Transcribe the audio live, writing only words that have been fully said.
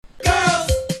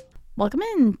Welcome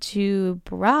in to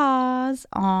Bras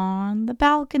on the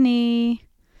Balcony.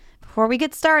 Before we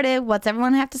get started, what's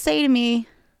everyone have to say to me?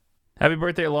 Happy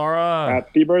birthday, Laura.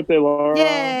 Happy birthday, Laura.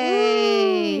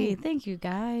 Yay! Thank you,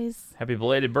 guys. Happy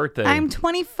belated birthday. I'm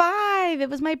 25. It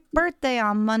was my birthday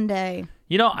on Monday.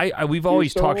 You know, we've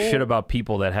always so talked old. shit about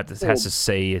people that has to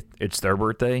say it's their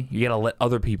birthday. You gotta let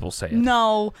other people say it.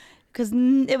 No, because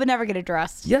it would never get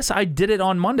addressed. Yes, I did it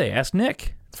on Monday. Ask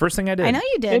Nick. First thing I did. I know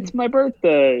you did. It's my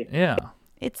birthday. Yeah.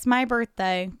 It's my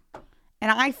birthday.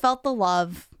 And I felt the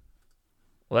love.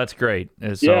 Well, that's great.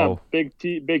 Yeah, So Big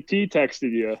T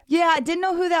texted you. Yeah, I didn't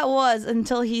know who that was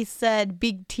until he said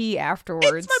Big T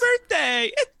afterwards. It's my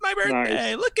birthday. It's my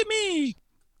birthday. Nice. Look at me.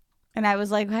 And I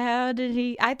was like, how did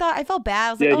he? I felt bad.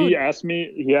 I was Yeah, like, he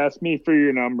oh, asked me for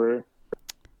your number.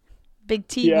 Big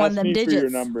T He won asked them me digits. for your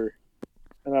number.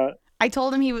 And I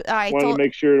told him I wanted to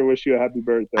make sure to wish you a happy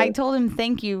birthday. I told him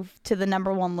thank you to the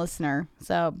number one listener.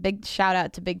 So big shout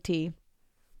out to Big T.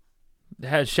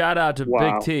 shout out to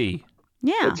Wow. Big T.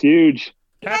 Yeah. It's huge.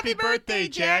 Happy birthday,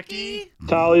 Jackie.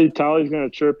 Tolly's gonna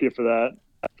chirp you for that,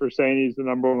 for saying he's the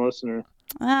number one listener.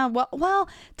 Well,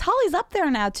 Tolly's up there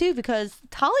now too because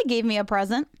Tolly gave me a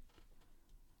present.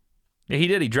 Yeah, he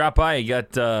did. He dropped by. He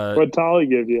got What'd Tolly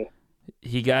give you?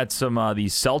 he got some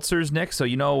these seltzers, Nick. So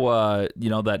you know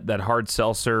that hard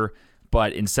seltzer,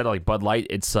 but instead of like Bud Light,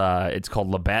 it's called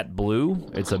Labatt Blue.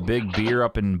 It's a big beer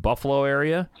up in Buffalo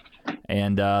area,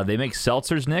 and they make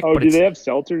seltzers, Nick. Oh, but do it's, they have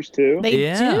seltzers too? They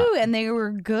Yeah. do, and they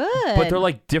were good. But they're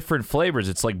like different flavors.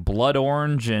 It's like blood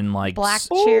orange and like Black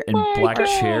Oh cherry. and black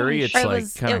cherry. It's Or it like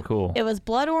was- kind of cool. It was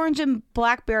blood orange and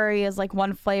blackberry is like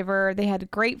one flavor. They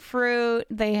had grapefruit.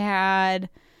 They had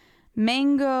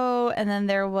mango, and then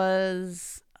there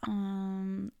was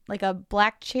like a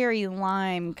black cherry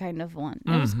lime kind of one.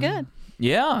 It was good.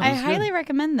 Yeah, I it's good. highly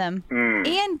recommend them.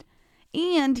 Mm.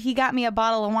 And he got me a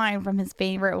bottle of wine from his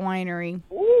favorite winery.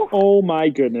 Oh my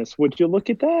goodness! Would you look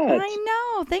at that?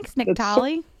 I know. Thanks, Nick That's so-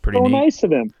 Tolly. pretty So neat. nice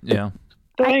of him. Yeah.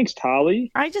 Thanks,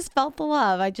 Tolly. I just felt the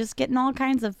love. I just getting all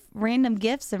kinds of random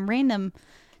gifts and random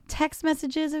text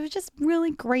messages. It was just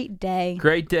really great day.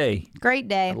 Great day. Great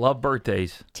day. I love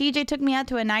birthdays. TJ took me out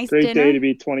to a nice Great dinner. day to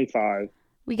be 25.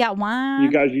 We got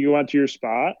wine. You went to your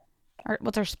spot,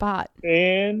 What's our spot?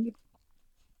 and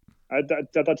I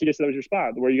thought you just said that was your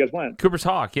spot where you guys went. Cooper's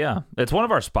Hawk, yeah. It's one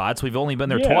of our spots. We've only been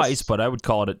there Yes. twice, but I would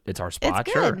call it's our spot.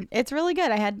 It's good. Sure. It's really good.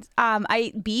 I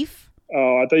ate beef.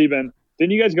 Oh, I thought you've been.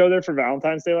 Didn't you guys go there for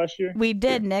Valentine's Day last year? We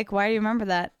did, Nick. Why do you remember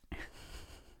that?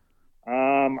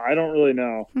 I don't really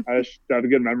know. I just have a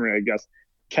good memory, I guess.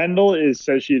 Kendall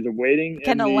says she's waiting.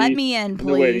 Kendall, let me in, in the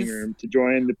waiting please. room to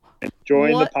join the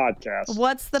What- podcast.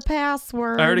 What's the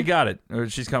password? I already got it.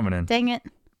 She's coming in. Dang it.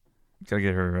 Gotta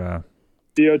get her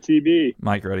DOTB.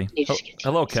 mic ready. Oh,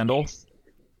 hello, Kendall.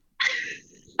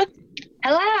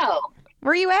 Hello.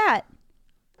 Where you at?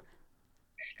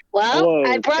 Well, Hello,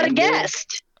 I brought a Kendall.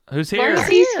 guest. Who's here?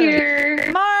 Marcy's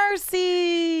here.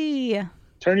 Marcy.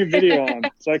 Turn your video on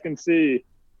so I can see.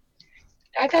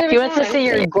 I thought he wants to see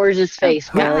your gorgeous face,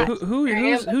 Who,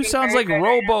 Molly. who sounds like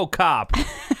RoboCop?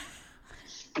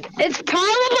 It's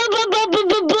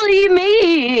probably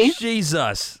me.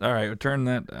 Jesus. All right, we'll turn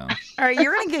that down. All right,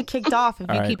 you're going to get kicked off if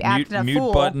All you right, keep acting a mute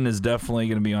fool. button is definitely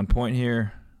going to be on point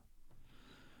here.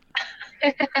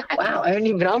 Wow, I haven't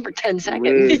even been on for 10 seconds.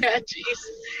 Rude. Yeah,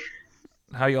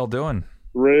 jeez. How y'all doing?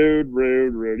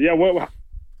 Rude. Yeah,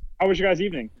 how was your guys'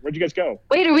 evening? Where'd you guys go?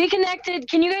 Wait, are we connected?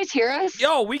 Can you guys hear us?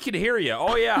 Yo, we can hear you.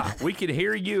 Oh, yeah. We can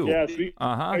hear you. Yeah,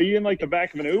 Uh-huh. are you in like the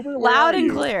back of an Uber? Where Loud are and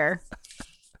you? clear.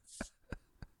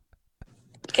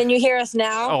 Can you hear us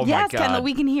now? Oh, Yes, my God. Kendall,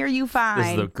 we can hear you This fine.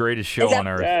 is the greatest show that- on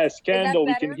earth. Yes, Kendall,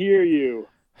 we can better? hear you.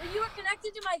 Well, you were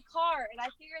connected to my car, and I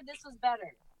figured this was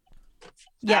better.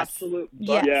 Yes. Absolutely.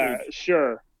 Yes. Yeah,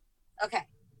 sure. Okay.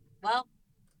 Well,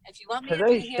 if you want me to be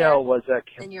Today's here, show was a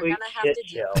then you're complete gonna have shit to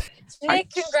do show. it.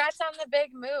 Nick, congrats on the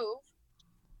big move.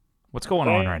 What's going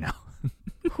on right now?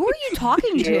 Who are you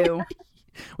talking to?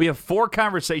 We have 4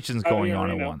 conversations Oh, going yeah, on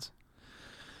I at know. once.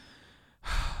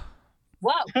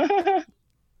 Whoa.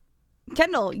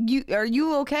 Kendall, are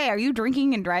you okay? Are you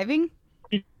drinking and driving?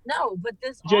 No, but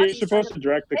this Jay, you're audio supposed to sounded-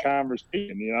 direct the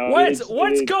conversation, you know? What's It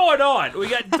is- going on? We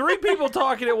got 3 people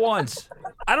talking at once.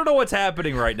 I don't know what's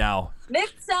happening right now.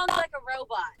 Nick sounds like a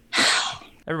robot.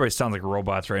 Everybody sounds like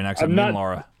robots right now except I'm me and not-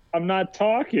 Laura. I'm not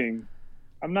talking.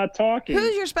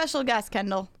 Who's your special guest,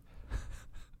 Kendall?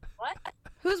 What?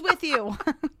 Who's with you?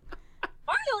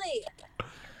 Marley!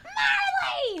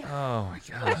 Marley! Oh, my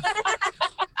God.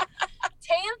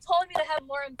 Tam told me to have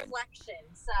more inflection,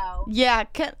 so. Yeah,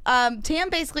 Tam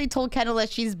basically told Kendall that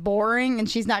she's boring and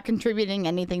she's not contributing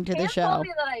anything to the Tam show. told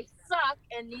me that I suck,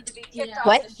 and need to be kicked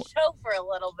What? off the show for a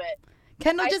little bit.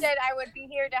 Kendall I just said I would be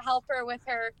here to help her with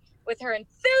her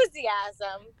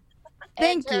enthusiasm.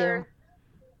 thank and her,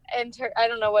 you. And her, I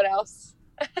don't know what else.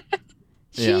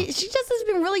 She just has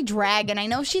been really dragging. I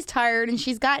know she's tired and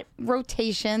she's got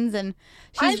rotations and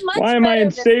she's I'm much Why am I better in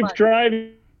this safe month.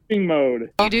 driving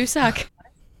mode? You do suck.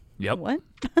 Yep. what?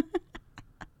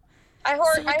 I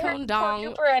heard Silicone poor dong.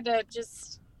 Cooper had to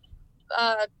just.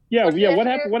 Yeah, what yeah. did What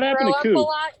I happened? What hear? happened Throw to up Coop? a lot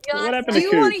What last happened Do to night?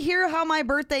 you Coop? want to hear how my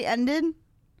birthday ended?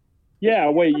 Yeah,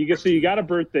 wait. So you got a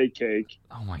birthday cake.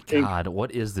 Oh my God,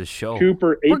 what is this show?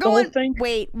 Cooper ate We're the whole going. thing.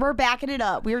 Wait, we're backing it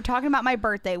up. We were talking about my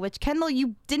birthday, which Kendall,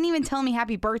 you didn't even tell me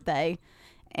happy birthday,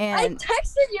 I and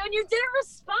texted you and you didn't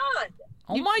respond.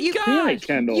 Oh my you- Damn God. it,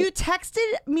 Kendall. you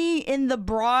texted me in the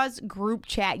Bras group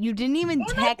chat. You didn't even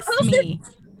And I text posted- me.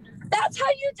 That's how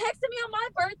you texted me on my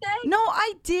birthday? No,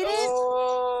 I didn't.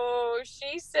 Oh,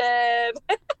 she said.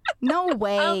 No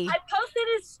way. I posted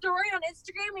his story on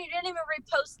Instagram and you didn't even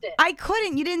repost it. I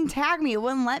couldn't. You didn't tag me. It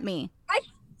wouldn't let me.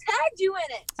 Tagged you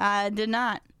in it. I did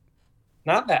not.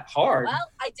 Not that hard. Well,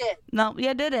 I did. No,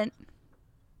 you didn't.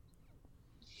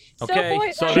 Okay,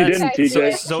 boys, so I She that's- didn't, texted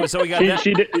TJ. you. So we got She, that.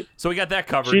 she, did, So we got that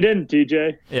covered. she didn't,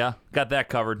 TJ. Yeah, got that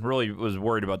covered. Really was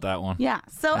worried about that one. Yeah.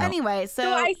 So No. anyway, So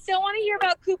so I still want to hear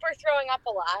about Cooper throwing up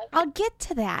a lot. I'll get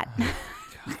to that.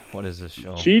 What is this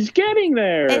show? She's getting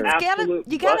there. It's gotta, Absolute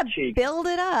you gotta butt cheek. build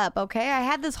it up, okay? I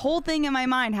had this whole thing in my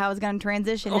mind how I was gonna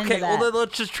transition Okay, into that. well then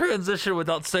let's just transition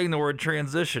without saying the word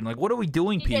transition. Like, what are we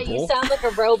doing, TJ, you people? sound like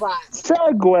a robot.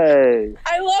 Segway.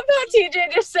 I love how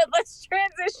TJ just said, let's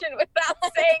transition without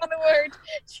saying the word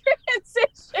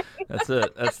transition. That's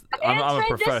it. That's I'm a And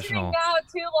professional. transitioning now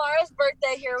to Laura's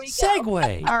birthday. Here we go.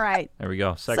 Segue. All right. There we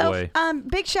go. Segue. So,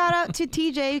 big shout out to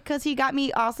TJ because he got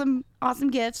me awesome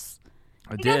gifts.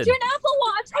 I You got did. you an Apple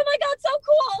Watch. Oh my God, so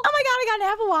cool. Oh my God, I got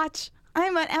an Apple Watch.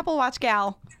 I'm an Apple Watch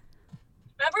gal.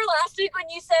 Remember last week when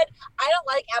you said, I don't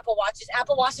like Apple Watches.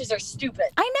 Apple Watches are stupid.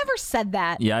 I never said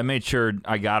that. Yeah, I made sure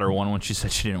I got her one when she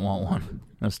said she didn't want one.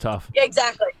 That's tough. Yeah,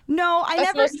 exactly. No, I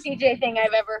That's never. the most TJ thing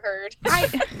I've ever heard.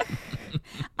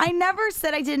 I never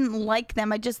said I didn't like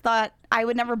them. I just thought I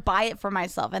would never buy it for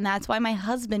myself, and that's why my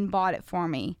husband bought it for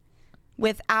me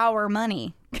with our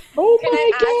money. Oh Can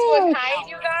I ask what kind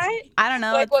you got? I don't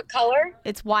know. Like what color?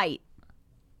 It's white.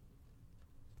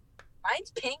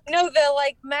 Mine's pink. No, the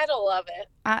like metal of it.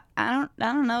 I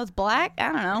don't know. It's black.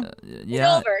 I don't know.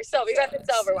 Yeah. Silver. You got the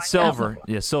silver one. Silver.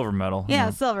 Yeah, silver metal. Yeah,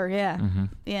 silver. Yeah, Mm-hmm.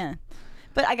 yeah.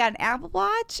 But I got an Apple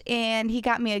Watch, and he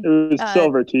got me It was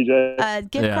silver, TJ. a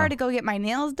gift Yeah. card to go get my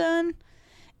nails done,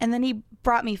 and then he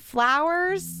brought me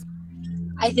flowers.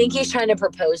 I think he's trying to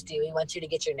propose to you. He wants you to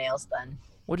get your nails done.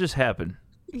 What just happened?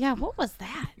 Yeah, what was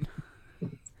that?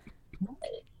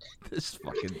 This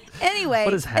fucking. Anyway,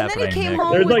 What is and then happening, he came Nick?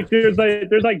 home. There's with, like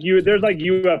there's like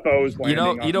UFOs. You know.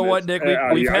 landing You know on what, this. Nick?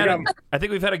 We've Yeah, had. I got- I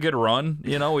think we've had a good run.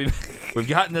 You know, we've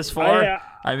gotten this far.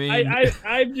 I mean,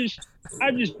 I've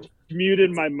just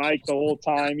muted my mic the whole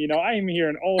time. You know, I'm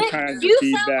hearing all Nick, kinds of you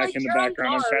sound feedback like in the you're on background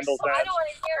on Mars, Kendall's so I end. don't want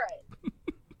to hear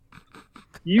it.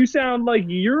 You sound like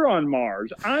you're on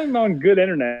Mars. I'm on good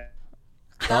internet.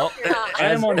 well, You're not. I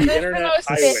am on the This is internet most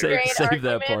highway. fifth Save- grade save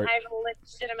that argument part. I've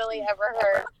legitimately ever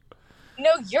heard.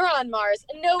 No, you're on Mars.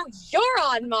 No, you're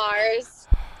on Mars.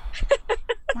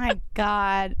 my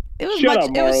God, it was Shut much. up,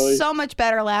 It Marley. was so much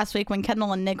better last week when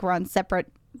Kendall and Nick were on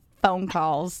separate phone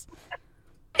calls.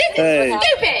 Hey,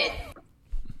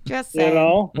 Just you saying.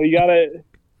 know, we gotta.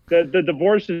 The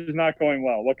divorce is not going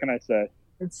well. What can I say?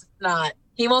 It's not.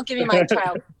 He won't give me my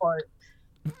child support.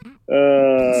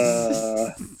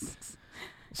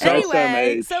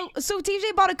 Anyway, SMH. so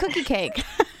TJ bought a cookie cake.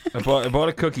 I bought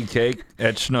a cookie cake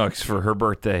at Schnucks for her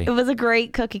birthday. It was a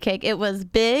great cookie cake. It was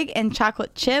big and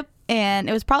chocolate chip, and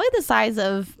it was probably the size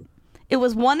of. It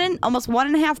was almost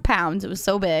 1.5 pounds. It was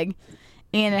so big,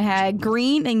 and it had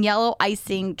green and yellow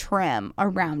icing trim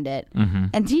around it. Mm-hmm.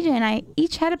 And TJ and I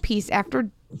each had a piece after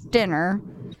dinner,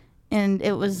 and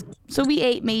it was so we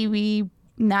ate maybe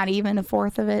not even a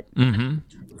fourth of it. Mm-hmm.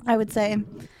 I would say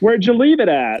Where'd you leave it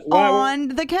at? on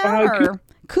the Coop- counter.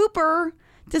 Cooper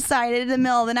decided in the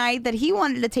middle of the night that he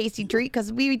wanted a tasty treat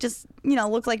because we just,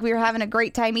 looked like we were having a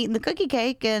great time eating the cookie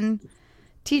cake. And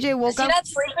TJ woke Does he up not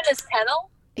sleep in his kennel?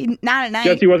 not at night.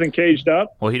 Guess he wasn't caged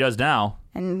up. Well, he does now.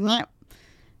 And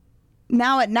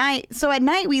now at night, so at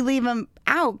night we leave him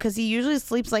out because he usually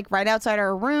sleeps like right outside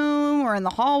our room or in the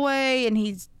hallway, and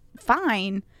he's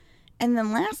fine. And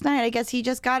then last night, I guess he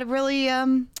just got a really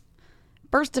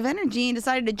burst of energy and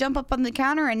decided to jump up on the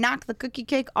counter and knock the cookie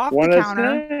cake off Want the a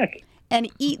counter snack? and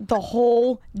eat the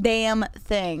whole damn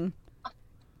thing.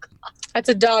 That's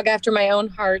a dog after my own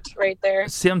heart right there.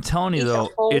 See, I'm telling you Eat the though,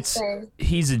 whole thing.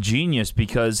 he's a genius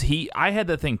because I had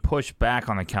the thing pushed back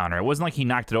on the counter. It wasn't like he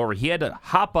knocked it over. He had to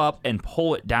hop up and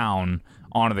pull it down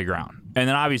onto the ground. And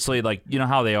then obviously, like, you know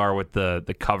how they are with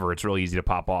the cover, it's really easy to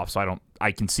pop off. So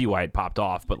I can see why it popped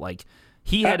off, but like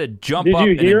he had to jump up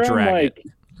and then drag it.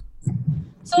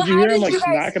 So Did you how hear him did you like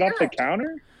guys knock it off hear the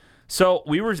counter? So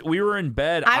we were in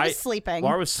bed. I was sleeping.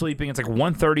 While I was sleeping, it's like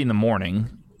 1:30 in the morning,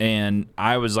 and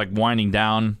I was like winding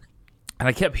down, and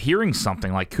I kept hearing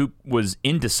something like Coop was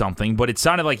into something, but it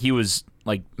sounded like he was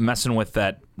like messing with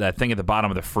that thing at the bottom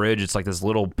of the fridge. It's like this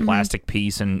little plastic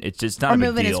piece, and it's just not Or a big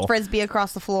moving deal. his frisbee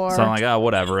across the floor. So I'm like, oh,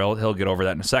 whatever. He'll get over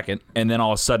that in a second. And then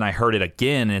all of a sudden, I heard it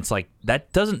again, and it's like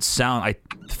that doesn't sound.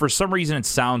 For some reason, it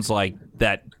sounds like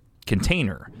that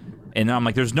container. And then I'm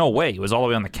like, there's no way. It was all the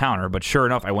way on the counter. But sure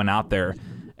enough, I went out there,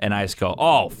 and I just go,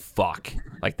 oh, fuck,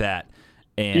 like that.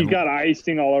 And He's got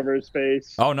icing all over his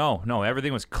face. oh, no,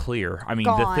 everything was clear. I mean,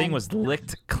 the Gone. thing was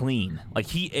licked clean. Like,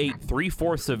 he ate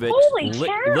 3/4 of it, Holy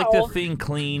cow. licked the thing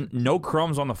clean, no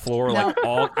crumbs on the floor. No.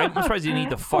 Like, I'm surprised he didn't eat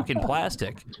the fucking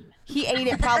plastic. He ate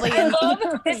it probably I in. love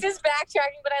this is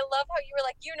backtracking, but I love how you were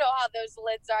like, you know how those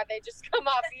lids are; they just come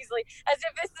off easily, as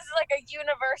if this is like a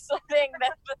universal thing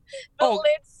that the Oh.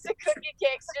 lids to cookie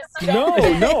cakes just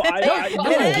No,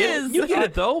 It is. You get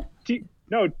it, though.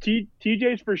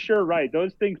 TJ's for sure right.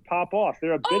 Those things pop off.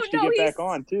 They're a bitch Oh, to no, get he's- back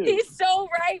on too. He's so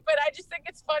right, but I just think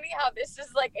it's funny how this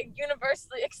is like a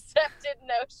universally accepted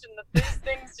notion that these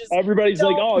things just. Everybody's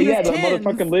like, oh yeah, the These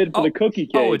motherfucking lid for the cookie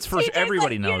cake. Oh, it's for TJ's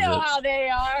everybody like, knows you know it. how they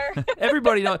are.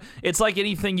 Everybody knows. It's like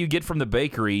anything you get from the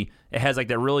bakery. It has like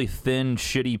that really thin,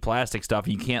 shitty plastic stuff.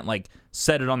 You can't like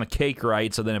set it on the cake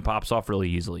right, so then it pops off really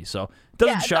easily. So it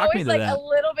doesn't Yeah, it's shock me always that. like a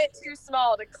little bit too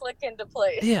small to click into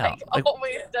place. Yeah, like-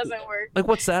 always doesn't work. Like,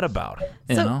 what's that about?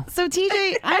 You know? So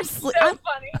TJ, I'm So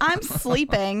funny. I'm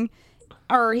sleeping,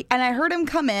 and I heard him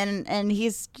come in, and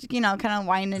he's kind of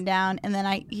winding down, and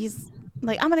then he's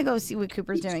like, I'm gonna go see what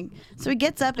Cooper's doing. So he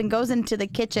gets up and goes into the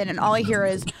kitchen, and all I hear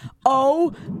is,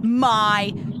 "Oh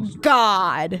my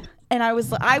God!" And I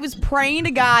was praying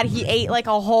to God he ate like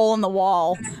a hole in the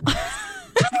wall.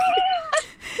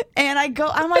 And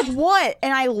I'm like, what?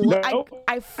 And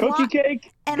I cookie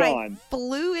cake and gone. I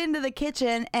flew into the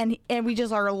kitchen, and we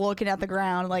just are looking at the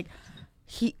ground like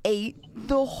he ate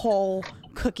the whole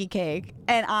cookie cake,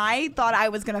 and I thought I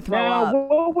was gonna throw Now, up.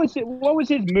 what was it? What was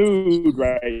his mood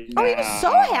right now? Oh, he was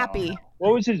so happy.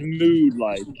 What was his mood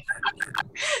like?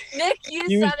 Nick, you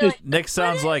He was sounded just- like Nick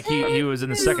sounds like he was in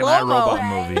the second Slow-mo.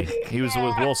 iRobot movie. He was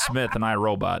with Will Smith in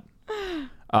iRobot.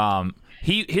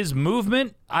 His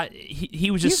movement, he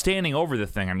was just standing over the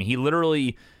thing. I mean, he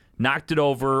literally knocked it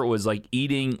over, was like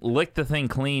eating, licked the thing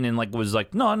clean, and like was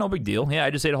like, no big deal. Yeah,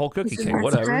 I just ate a whole cookie cake,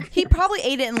 whatever. He probably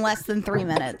ate it in less than 3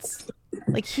 minutes.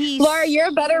 Like Laura, you're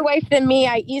a better wife than me.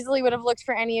 I easily would have looked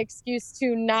for any excuse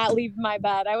to not leave my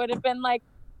bed. I would have been like,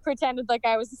 pretended like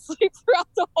I was asleep throughout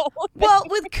the whole thing. Well,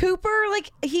 with Cooper, like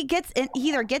he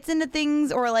either gets into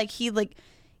things, or like he's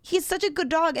such a good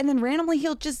dog, and then randomly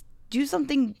he'll just do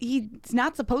something he's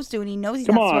not supposed to, and he knows he's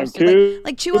Come not on, supposed to. Coop.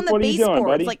 Like chew on the What are you doing,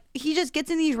 baseboards. buddy? Like he just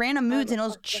gets in these random moods, and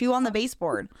he'll chew on the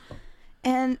baseboard.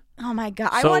 And oh my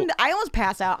God, So- I almost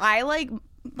passed out. I like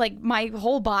my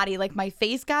whole body, like my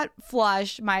face got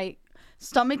flushed, my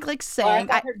stomach like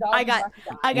sank. I got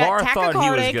Laura thought he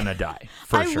was tachycardic. gonna die,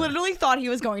 for I sure. literally thought he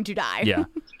was going to die. Yeah.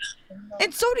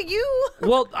 And so do you.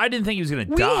 Well, I didn't think he was gonna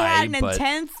We die, had an but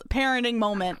intense parenting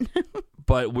moment.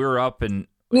 but we're up and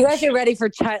You guys are ready for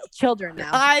children now.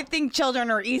 I think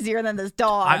children are easier than this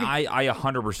dog. I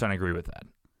 100% agree with that.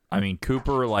 I mean,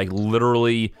 Cooper like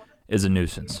literally is a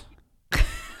nuisance.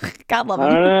 God love I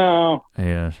him. don't know.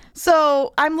 Yeah.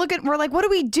 So we're like, what do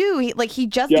we do? He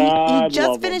just God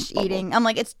love him. finished eating. I'm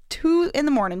like, it's 2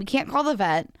 a.m. We can't call the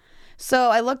vet. So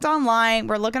I looked online.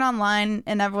 We're looking online,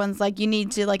 and everyone's like, you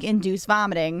need to like induce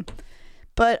vomiting.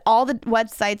 But all the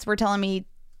websites were telling me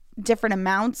different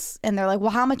amounts, and they're like,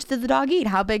 well, how much did the dog eat?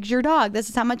 How big's your dog? This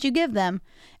is how much you give them.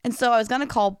 And so I was gonna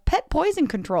call Pet Poison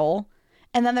Control,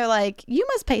 and then they're like, you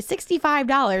must pay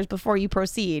 $65 before you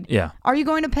proceed. Yeah. Are you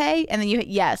going to pay? And then you hit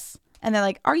yes. And they're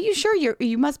like, are you sure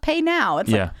you must pay now? It's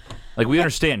Yeah. Like, we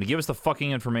understand. Give us the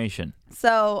fucking information.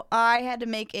 so I had to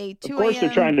make a 2 Of course, they're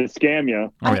trying to scam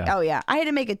you. I had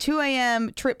to make a 2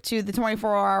 a.m. trip to the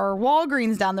 24-hour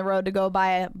Walgreens down the road to go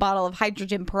buy a bottle of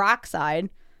hydrogen peroxide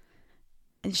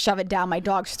and shove it down my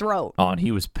dog's throat. Oh, and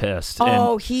he was pissed.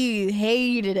 Oh, And he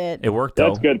hated it. it worked, though.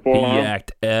 That's good for he him.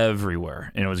 yacked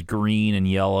everywhere. And it was green and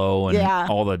yellow and Yeah.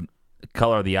 all the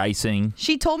color of the icing.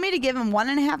 She told me to give him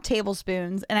 1.5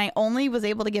 tablespoons, and I only was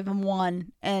able to give him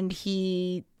 1, and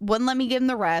he wouldn't let me give him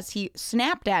the rest. He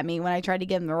snapped at me when I tried to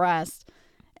give him the rest,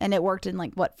 and it worked in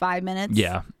 5 minutes.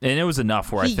 Yeah, and it was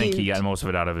enough where I think he used. got most of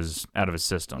it out of his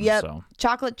system. Yep. So.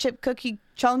 Chocolate chip cookie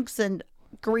chunks and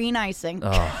green icing.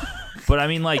 But I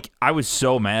mean, I was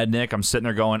so mad, Nick. I'm sitting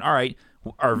there going, all right,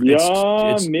 Yummy.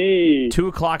 it's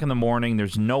 2:00 in the morning.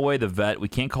 There's no way we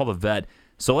can't call the vet.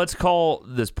 So let's call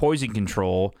this poison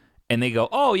control. And they go,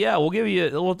 oh, yeah,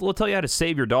 we'll tell you how to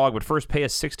save your dog, but first pay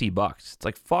us $60. It's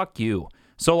like, fuck you.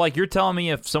 So, you're telling me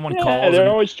if someone calls... they're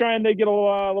always trying to get a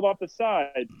little off the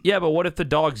side. Yeah, but what if the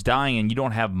dog's dying and you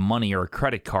don't have money or a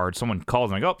credit card? Someone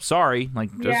calls and oh, sorry.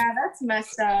 Yeah, that's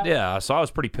messed up. Yeah, so I was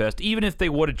pretty pissed. Even if they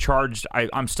would have charged,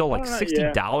 I'm still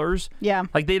 $60. Yeah.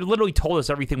 They literally told us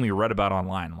everything we read about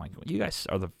online. I'm like, well, you guys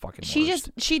are the fucking worst.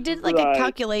 She did a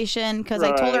calculation because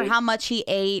I told her how much he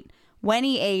ate, when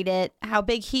he ate it, how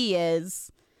big he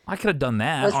is. I could have done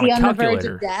that Was on he a on the calculator.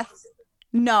 verge of death?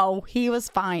 No, he was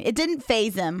fine. It didn't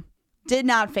phase him. Did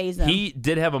not phase him. He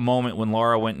did have a moment when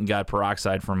Laura went and got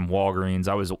peroxide from Walgreens.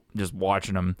 I was just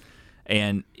watching him,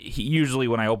 and he usually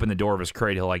when I open the door of his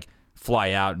crate, he'll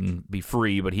fly out and be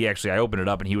free. But I opened it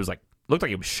up and he was looked like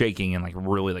he was shaking and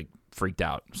really freaked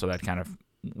out. So that kind of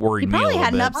worried me a little bit. He probably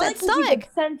had an upset stomach.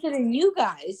 Sense it in you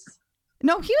guys.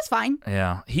 No, he was fine.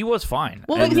 Yeah, he was fine.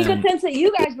 Well, Like, And he then- could sense that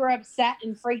you guys were upset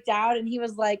and freaked out, and he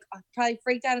was probably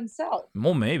freaked out himself.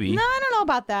 well, maybe. No, I don't know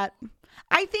about that.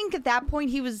 I think at that point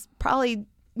he was probably,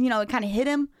 it kind of hit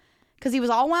him because he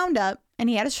was all wound up and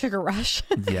he had a sugar rush.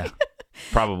 Yeah,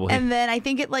 probably. And then I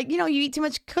think you eat too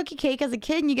much cookie cake as a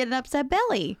kid and you get an upset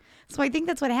belly. So I think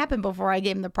that's what happened before I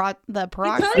gave him the He probably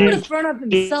peroxide. would have thrown up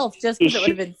himself just because it would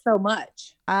have been so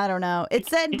much. I don't know. It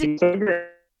said,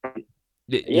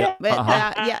 Yeah.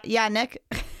 yeah, Nick.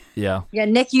 Yeah. Yeah,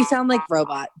 Nick, you sound like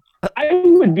robot. I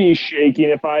would be shaking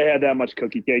if I had that much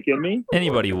cookie cake in me.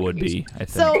 Anybody would be, I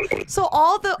think. So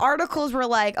all the articles were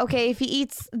like, okay, if he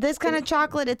eats this kind of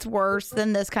chocolate, it's worse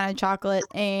than this kind of chocolate.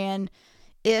 And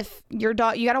if your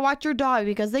dog, you got to watch your dog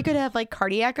because they could have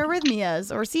cardiac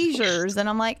arrhythmias or seizures. And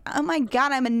I'm like, oh my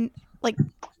God, I'm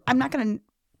not going to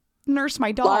nurse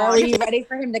my dog. Laura, are you ready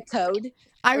for him to code?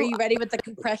 Are you ready with the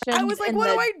compressions? I was like, and what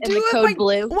the, do I and do the if code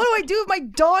blue? what do I do if my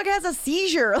dog has a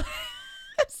seizure?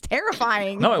 It's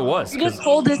terrifying. No, it was. You just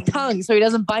hold his tongue so he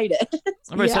doesn't bite it.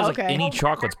 Everybody Yeah, says okay. any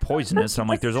chocolate's poisonous. I'm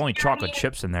like, there's only chocolate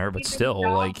chips in there, but still,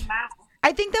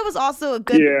 I think that was also a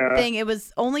good Yeah. thing. It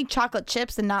was only chocolate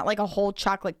chips and not a whole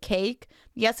chocolate cake.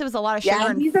 Yes, it was a lot of sugar Yeah,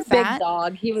 and he's a fat. big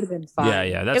dog. He would have been fine.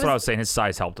 yeah, that's It what I was- was saying. His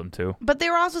size helped him too. But they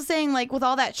were also saying with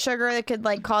all that sugar, it could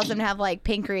cause them to have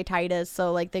pancreatitis.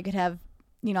 So they could have,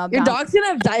 Your dog's gonna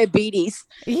have diabetes.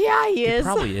 Yeah, he It is.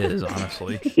 probably is,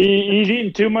 honestly. He's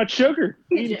eating too much sugar.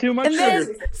 Eating too much And then,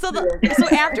 sugar. so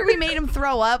after we made him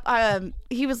throw up,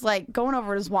 he was going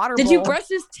over his water Did bowl. you brush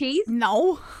his teeth?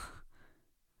 No.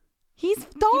 He's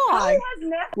a dog.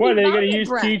 What, are they going to vomit use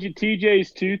breath.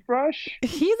 TJ's toothbrush?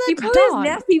 He's He a probably has dog.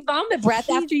 nasty vomit breath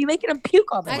after you making him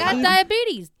puke all the I time. got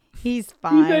diabetes. He's He's a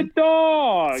fine.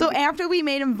 dog. So after we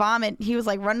made him vomit, he was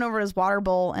running over his water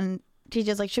bowl, and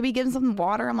TJ's like, "Should we give him some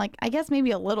water?" I'm like, "I guess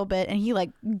maybe a little bit," and he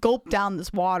gulped down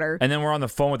this water. And then we're on the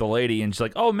phone with the lady, and she's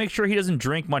like, "Oh, make sure he doesn't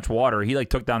drink much water." He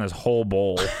took down this whole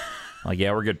bowl.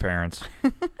 Yeah, we're good parents.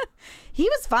 He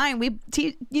was fine.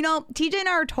 TJ and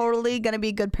I are totally gonna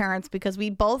be good parents because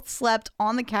we both slept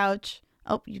on the couch.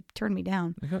 Oh, you turned me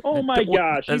down. Oh my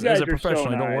gosh, you As guys a are professional, so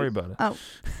nice. don't worry about it. Oh,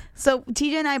 so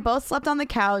TJ and I both slept on the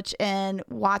couch and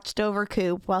watched over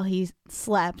Coop while he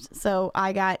slept. So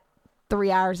I got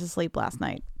 3 hours of sleep last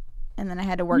night, and then I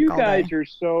had to work You all guys day. are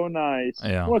so nice.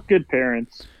 Yeah. What good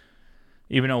parents.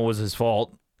 Even though it was his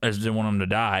fault, I just didn't want him to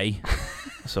die.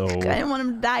 So I didn't want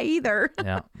him to die either.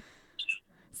 yeah,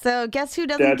 So guess who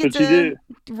doesn't That's get what you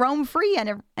to roam free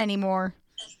anymore?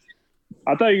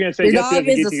 I thought you were going to say Your guess who dog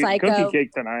has to is get a to psycho. cookie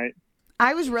cake tonight.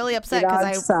 I was really upset Your dog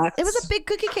because sucks. it was a big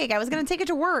cookie cake. I was gonna take it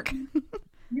to work.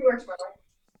 You work tomorrow.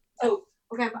 Oh,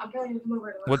 okay. I'm probably gonna come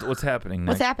over to work. what's happening?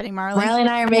 What's Nick? happening, Marley? Riley and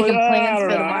I are making Well, I plans don't for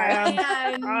know.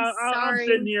 tomorrow. I'm sorry.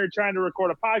 sitting here trying to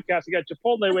record a podcast. I got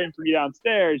Chipotle waiting for you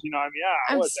downstairs. You know,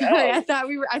 I'm what the sorry. hell?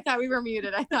 I thought we were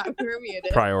muted. I thought we were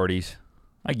muted. Priorities.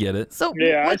 I get it. So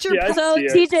Yeah, what's I your see- I So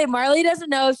see it. TJ, Marley doesn't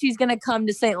know if she's gonna come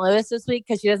to St. Louis this week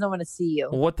because she doesn't want to see you.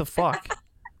 What the fuck?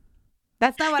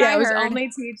 That's not what Yeah, I it was heard. only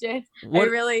TJ. What-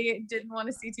 I really didn't want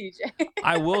to see TJ.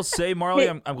 I will say, Marley,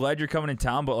 I'm glad you're coming in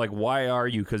town, but why are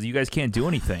you? Because you guys can't do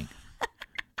anything.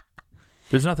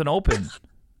 There's nothing open.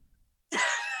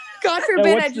 God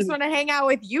forbid, what's I just the- want to hang out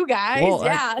with you guys. Well,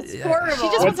 yeah, it's I- horrible. She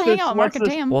just wants to hang out with Mark and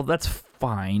what's Tam. Well, that's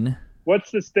fine.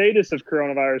 What's the status of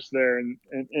coronavirus there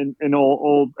in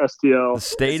old STL? The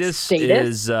status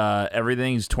is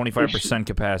everything's 25%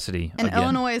 capacity. And again.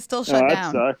 Illinois is still shut that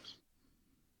down. sucks.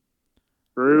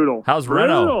 Brutal. How's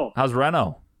Reno? How's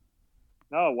Reno?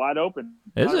 No, wide open.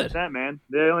 Is it? 100%, man?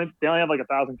 They only have like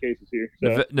 1,000 cases here.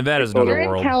 So. Nevada's You're another You're in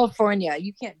world. California.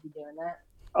 You can't be doing that.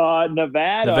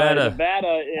 Nevada.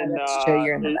 In that's true.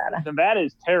 You're in Nevada. Nevada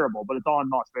is terrible, but it's all in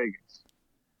Las Vegas. It's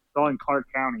all in Clark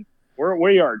County.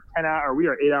 We are 8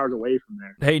 hours away from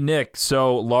there. Hey, Nick,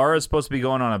 so Laura's supposed to be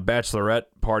going on a bachelorette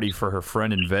party for her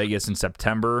friend in Vegas in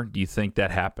September. Do you think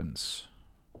that happens?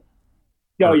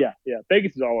 Oh, yeah.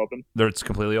 Vegas is all open. It's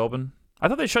completely open? I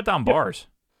thought they shut down bars.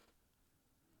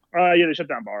 Yeah, they shut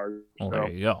down bars. Well, so. there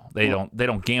you go. They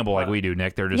don't gamble like we do,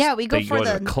 Nick. They're just We go they for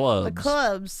to the clubs. The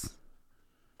clubs.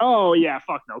 Oh, yeah,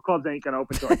 fuck no. Clubs ain't going to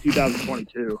open until like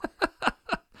 2022.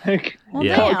 Well,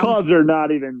 Yeah. damn. Clubs are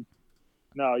not even.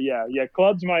 No, yeah.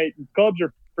 Clubs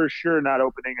are for sure not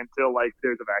opening until like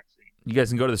there's a vaccine. You guys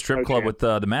can go to the strip club with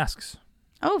the masks.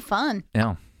 Oh, fun.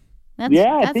 Yeah. That's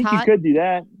I think hot. you could do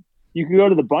that. You could go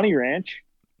to the Bunny Ranch.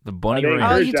 The Bunny Ranch.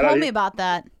 Ranch. Oh, you told me about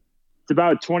that. It's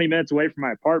about 20 minutes away from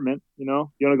my apartment. You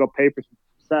know, you want to go pay for some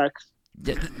sex.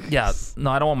 Yeah.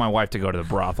 No, I don't want my wife to go to the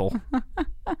brothel.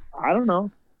 I don't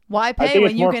know. Why think pay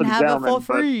when it's you more can for the have it gentlemen, for but-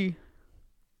 free?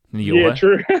 You go, what?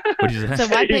 True. What'd you say? So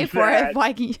why pay for it?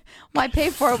 Exact. Why pay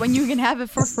for it when you can have it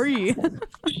for free? That's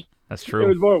It was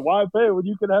true. more, why pay when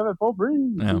you can have it for free?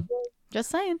 Yeah. Just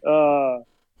saying.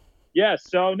 Yeah.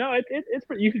 So no, it's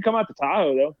you can come out to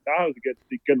Tahoe though. Tahoe's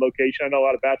a good location. I know a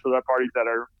lot of bachelorette parties that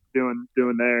are doing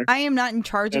there. I am not in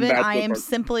charge of And it. I bachelor am party.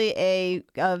 simply a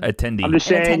Attendee. I'm just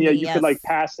saying, attendee, you yes. could like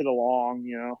pass it along.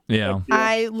 You know. Yeah. Like, you know,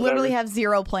 I literally whatever. have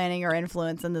zero planning or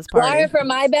influence in this Why party. for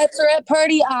my bachelorette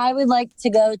party, I would like to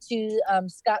go to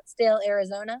Scottsdale,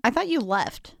 Arizona. I thought you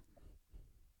left.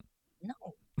 No.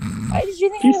 Why did you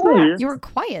think She's I still left? here. You were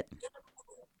quiet.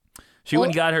 She went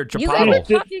and got her You guys were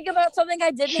Chipotle. talking about something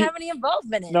I didn't have any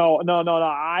involvement in. No.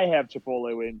 I have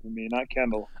Chipotle waiting for me, not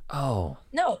Kendall. Oh.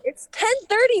 No, it's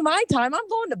 10:30 my time. I'm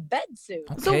going to bed soon.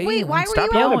 So Okay, wait, why were stop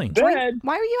you out yelling. Bed.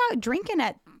 Why were you out drinking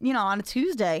on a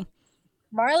Tuesday?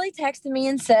 Marley texted me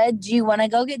and said, "Do you want to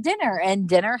go get dinner?" And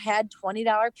dinner had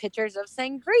 $20 pitchers of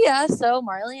sangria. So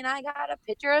Marley and I got a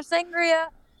pitcher of sangria.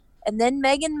 And then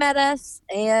Megan met us,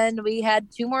 and we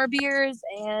had 2 more beers,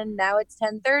 and now it's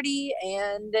 10:30,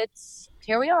 and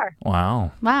here we are.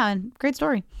 Wow. Wow, great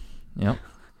story. Yep.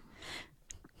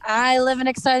 I live an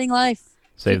exciting life.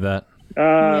 Save that.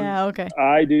 Yeah, okay.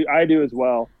 I do as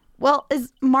well. Well,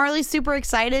 is Marley super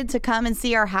excited to come and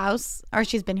see our house? Or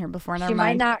she's been here before, never She might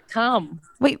mind. not come.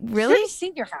 Wait, really? She's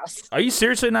seen your house. Are you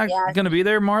seriously not Yeah. going to be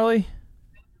there, Marley?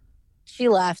 She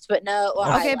left, but no.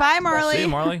 Well, Okay, I bye, left, but- Marley. See you,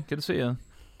 Marley. Good to see you.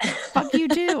 Fuck you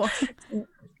too.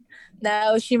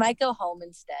 No, she might go home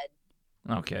instead.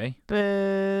 Okay.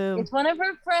 Boo. It's one of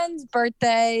her friends'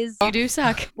 birthdays. You do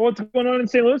suck. What's going on in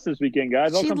St. Louis this weekend,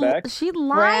 guys? I'll come back. She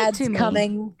lied Brad's to me.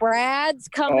 coming. Brad's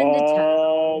coming to town.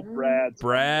 Oh,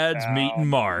 Brad's meeting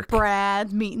Mark.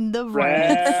 Brad's meeting the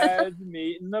rats. Brad's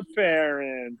meeting the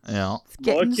parents. Yeah. It's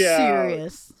getting Look out.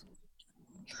 serious.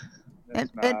 That's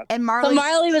And not. So Marley,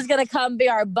 Marley was gonna come be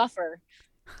our buffer,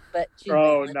 but she's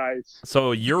Oh, bailing. nice.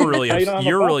 So you're really Now you don't have a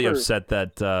you're really buffer. upset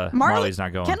that Marley- Marley's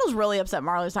not going. Kendall's really upset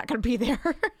Marley's not going to be there.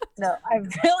 No, I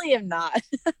really am not.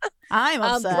 I'm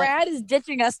upset. Brad is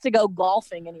ditching us to go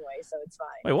golfing anyway, so it's fine.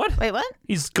 Wait, what? Wait, what?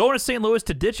 He's going to St. Louis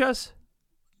to ditch us?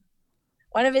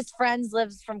 One of his friends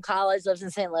lives in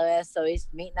St. Louis, so he's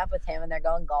meeting up with him and they're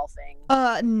going golfing.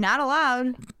 Not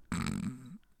allowed.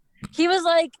 He was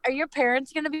like, "Are your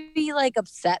parents gonna be like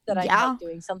upset that I'm Yeah. not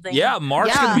doing something?" Yeah,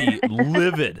 Mark's Yeah. going to be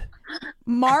livid.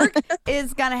 Mark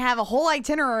is going to have a whole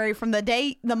itinerary from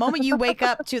the moment you wake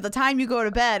up to the time you go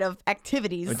to bed of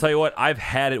activities. I tell you what, I've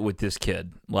had it with this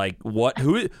kid. Like, what?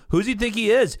 Who's he think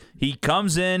he is? He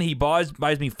comes in, he buys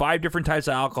me 5 different types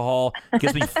of alcohol,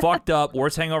 gets me fucked up,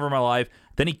 worst hangover of my life.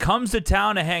 Then he comes to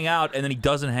town to hang out, and then he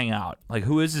doesn't hang out. Like,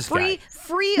 who is this Free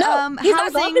No, he's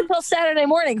not housing. off until Saturday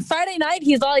morning. Friday night,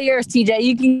 he's all yours, TJ.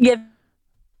 You can give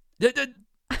guy?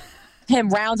 him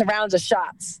rounds and rounds of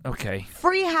shots. Okay.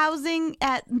 Free housing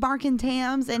at Mark and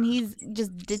Tam's, and he's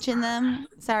just ditching them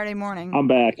Saturday morning. I'm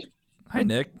back. Hi,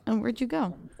 Nick. And where'd you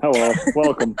go? Hello.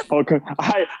 Welcome.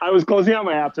 I was closing out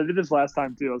my apps. I did this last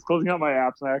time, too. I was closing out my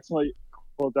apps, and I accidentally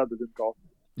closed out the Zoom call.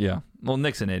 Yeah. Well,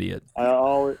 Nick's an idiot. I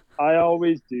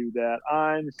always do that.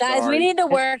 I'm Guys, sorry. we need to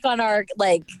work on our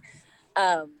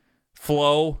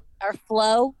Flow. our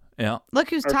flow. Yeah. Look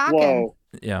who's Or talking. flow.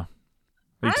 Yeah.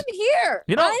 I'm here.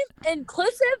 You know- I'm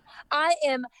inclusive. I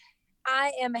am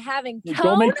having tone.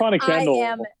 Don't make fun of I Kendall.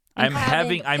 am I'm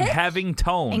having pitch.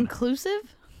 tone.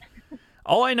 Inclusive?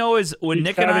 All I know is when He's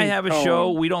Nick and I having have a tone.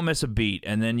 show, we don't miss a beat,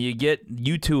 and then you get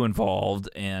you two involved,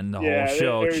 and the whole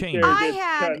show changes.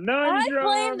 I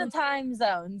blame the time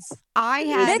zones. I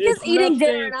had Nick is it's eating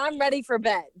dinner nothing- and I'm ready for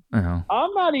bed. Uh-huh.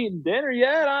 I'm not eating dinner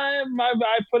yet. I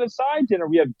put aside dinner.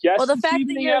 We have guests Well, the this fact that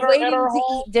evening you're at waiting our to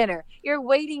home. eat dinner. You're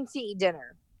waiting to eat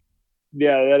dinner.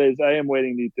 Yeah, that is. I am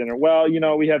waiting to eat dinner. Well,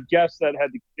 we have guests that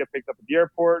had to get picked up at the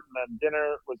airport, and then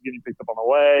dinner was getting picked up on the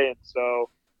way, and so,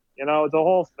 it's a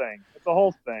whole thing. It's a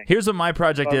whole thing. Here's what my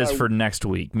project So is I- for next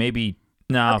week. Maybe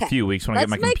a Okay. few weeks when I get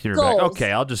my Let's make computer back. goals.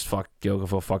 Okay, I'll just go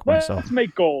fuck myself. Let's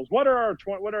make goals. What are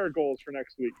our goals for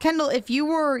next week? Kendall, if you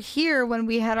were here when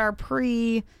we had our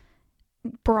pre-bras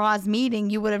meeting,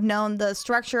 you would have known the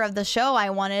structure of the show I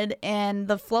wanted and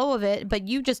the flow of it, but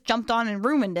you just jumped on and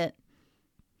ruined it.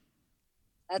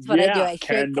 That's what I do. Yeah,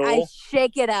 Kendall. I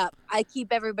shake it up. I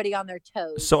keep everybody on their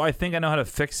toes. So I think I know how to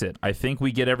fix it. I think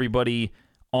we get everybody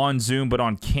on Zoom but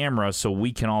on camera so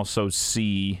we can also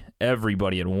see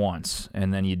everybody at once,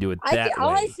 and then you do it that all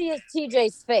I way. see is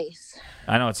TJ's face.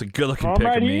 I know it's a good-looking I'm pic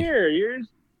right of me. here.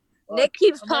 Nick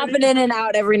keeps popping in and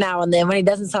out every now and then when he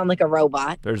doesn't sound like a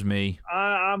robot. There's me.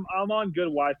 I'm on good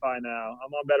Wi-Fi now.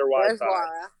 I'm on better Where's Wi-Fi.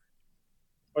 Laura?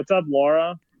 What's up,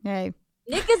 Laura? Hey.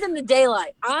 Nick is in the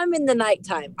daylight. I'm in the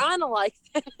nighttime. I don't like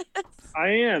that. I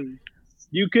am.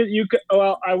 You could.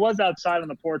 Well, I was outside on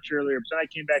the porch earlier, but then I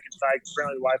came back inside.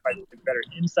 Apparently, Wi-Fi is better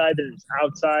inside than it's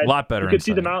outside. A lot better You could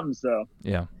see the inside. mountains, though.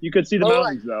 Yeah. You could see the Hold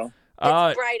mountains, though.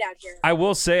 It's bright out here. I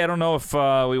will say, I don't know if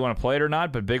we want to play it or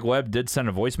not, but Big Web did send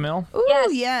a voicemail. Ooh, Yes.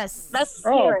 yes. Let's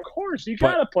Oh, hear of it. course. You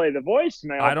But gotta play the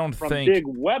voicemail. I don't from think- Big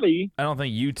Webby. I don't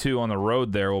think you two on the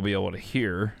road there will be able to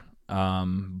hear.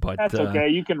 But That's okay.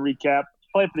 You can recap.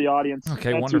 Play for the audience.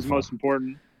 Okay, That's what's wonderful. most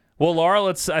important. Well, Laura,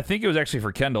 I think it was actually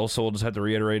for Kendall, so we'll just have to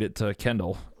reiterate it to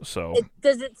Kendall. So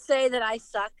Does it say that I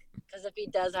suck? Because if he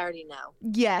does, I already know.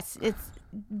 Yes, it's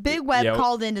Big Web Yeah.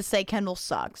 called in to say Kendall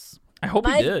sucks. I hope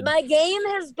he did. My game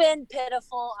has been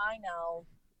pitiful. I know.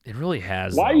 It really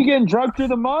has. Why are though. you getting drugged through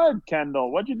the mud,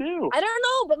 Kendall? What'd you do? I don't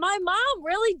know, but my mom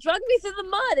really drugged me through the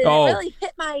mud, and Oh, it really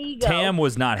hit my ego. Tam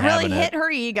was not Really having hit it.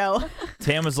 her ego.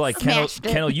 Tam was like, Kendall, Smashed it.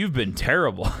 Kendall, you've been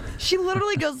terrible. She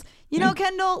literally goes,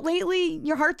 Kendall, lately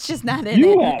your heart's just not in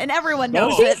You it. have- And everyone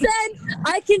knows She it. said,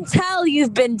 I can tell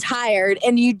you've been tired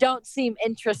and you don't seem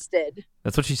interested.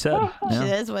 That's what she said. She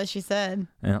Yeah. is what she said.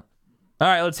 Yeah. All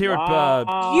right, let's hear it.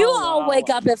 Wow, You all wow. wake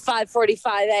up at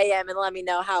 5:45 a.m. and let me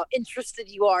know how interested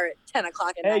you are at 10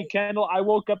 o'clock at Hey, night. Kendall, I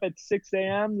woke up at 6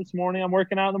 a.m. this morning. I'm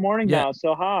working out in the morning Yeah. now,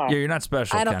 so hi. Yeah, you're not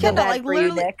special, I don't Kendall. feel Kendall, bad for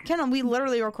you, Nick. Kendall, we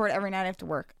literally record every night after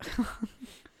work.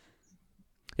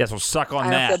 Yeah, so suck on I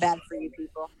don't that. feel bad for you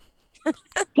people.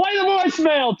 Play the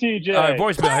voicemail, TJ. All right,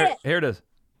 voicemail. Play Here, it. here it is.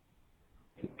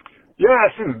 Yeah,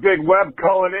 this is Big Web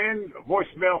calling in. A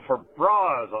voicemail for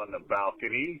Bras on the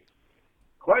balcony.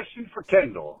 Question for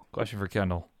Kendall. Question for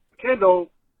Kendall. Kendall,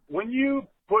 when you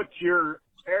put your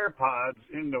AirPods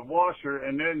in the washer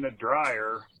and then the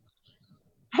dryer,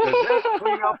 does that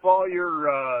clean up all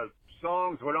your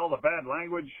songs with all the bad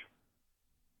language?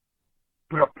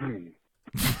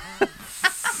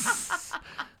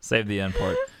 Save the end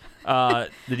part.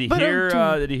 Did he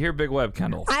hear Big Web,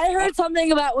 Kendall? I heard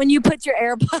something about when you put your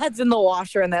AirPods in the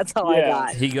washer, and that's all I Yeah.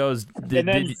 got. He goes, and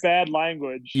then bad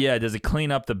language. yeah, does it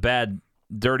clean up the bad,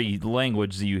 dirty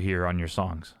language that you hear on your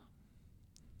songs?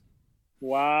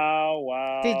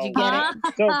 Wow. Did you get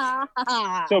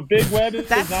it? So Big Web is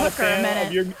That not a took her a fan minute.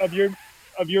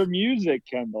 of your music,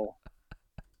 Kendall.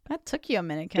 That took you a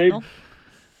minute, Kendall.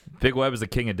 Big Web is the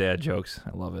king of dad jokes. I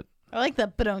love it. I like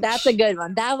the That's a good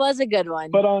one. That was a good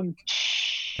one. But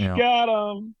Yeah. got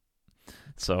him.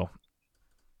 So,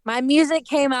 My music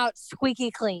came out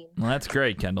squeaky clean. well, that's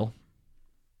great, Kendall.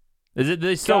 Do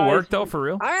they still Guys, work though, for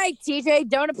real? All right, TJ,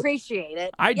 don't appreciate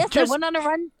it. I yes, just- I went on a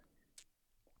run.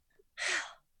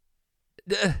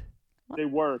 They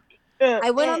work.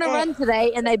 I went on a run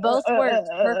today, and they both worked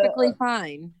perfectly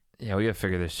fine. Yeah, we gotta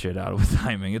figure this shit out with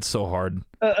timing. It's so hard.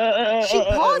 She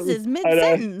pauses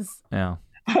mid-sentence. Yeah.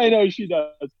 I know she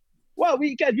does. Well,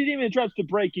 we didn't even address the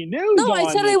breaking news. No, I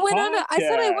on said this I went on. I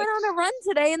said I podcast. went on a run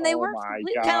today, and they Oh worked my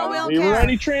completely God. Kendall, we don't We've care.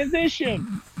 already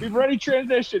transitioned. We've already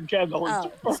transitioned, Kendall.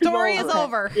 Oh. Story is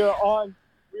over. You're on.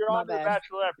 We're My on the bad.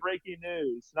 Bachelorette breaking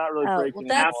news. Not really Oh, breaking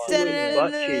well, news. that's-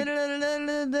 Butt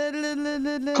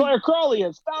cheeks. Claire Crowley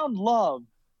has found love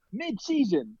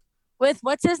mid-season. With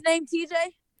what's his name, TJ?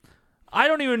 I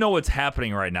don't even know what's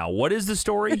happening right now. What is the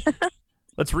story?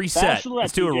 Let's reset. Bachelorette,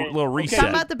 Let's do a TJ. little Okay. reset. Talk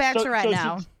about the Bachelorette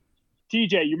now.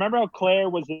 TJ, you remember how Claire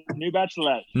was the new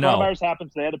Bachelorette? No. Coronavirus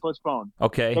happened, so they had to postpone.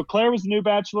 Okay. So Claire was the new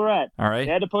Bachelorette. All right.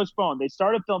 They had to postpone. They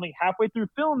started filming. Halfway through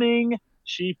filming,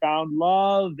 she found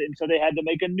love, and so they had to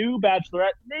make a new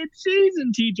Bachelorette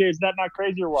mid-season. TJ, is that not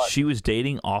crazy or what? She was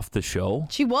dating off the show?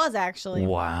 She was actually.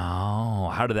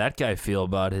 Wow. How did that guy feel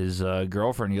about his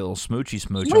girlfriend? Get a little smoochy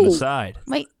smooch on the side.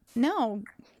 Wait, no.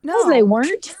 No, they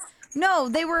weren't. No,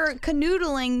 they were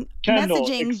canoodling, Kendall,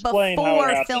 messaging explain how it before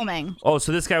happened. filming. Oh,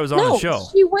 so this guy was on No, the show.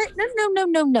 she went.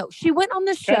 No. She went on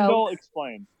the show. Kendall,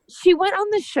 explain. She went on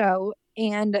the show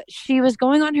and she was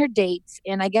going on her dates,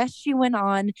 and I guess she went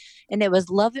on and it was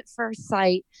love at first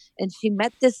sight, and she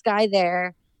met this guy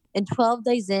there, and 12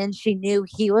 days in she knew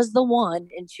he was the one,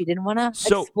 and she didn't want to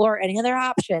explore any other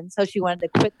options, so she wanted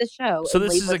to quit the show. So and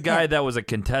this leave is a with guy him. that was a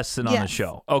contestant on the Yes.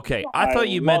 show. Okay, I thought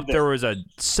you meant there was a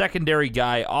secondary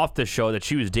guy off the show that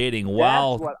she was dating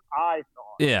while. That's what I thought.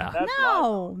 Yeah. That's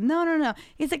No.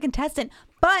 He's a contestant.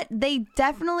 But they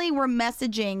definitely were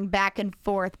messaging back and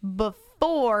forth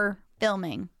before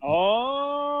filming.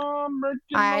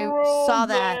 I saw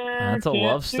that. That's a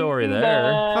love story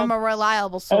there. From a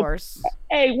reliable source.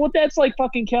 Hey, well, that's like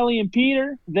fucking Kelly and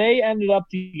Peter. They ended up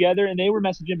together, and they were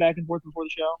messaging back and forth before the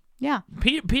show. Yeah.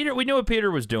 Peter, we knew what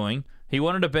Peter was doing. He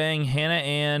wanted to bang Hannah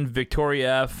Ann,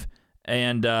 Victoria F,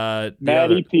 and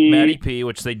Maddie P. Maddie P,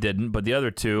 which they didn't, but the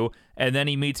other two. And then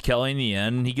he meets Kelly in the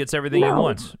end, and he gets everything he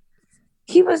wants.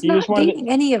 He was He not just wanted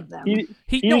dating any of them.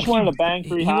 He just wanted to bang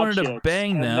three He hot wanted to chicks,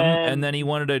 bang and them, then- and then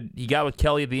he got with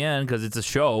Kelly at the end because it's a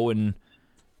show, and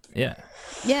yeah.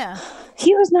 Yeah.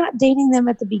 He was not dating them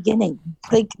at the beginning.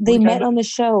 Like they met on the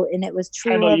show, and it was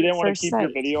true Kendall, love you at didn't want to first keep sight.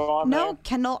 your video on No, there?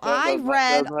 Kendall, That I was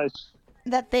read a nice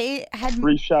that they had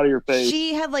brief shot of your face.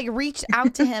 she had like reached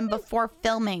out to him before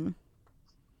filming.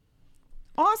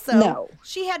 Also, No.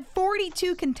 she had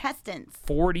 42 contestants.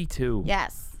 42.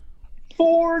 Yes.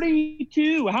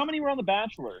 42. How many were on The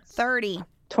Bachelor? 30.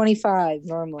 25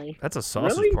 normally. That's a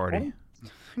sausage Really? party.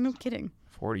 No kidding.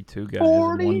 42 guys and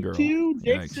one girl. 42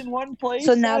 dicks Yikes. in one place?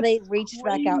 So now That's they reached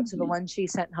back out to the one she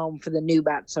sent home for the new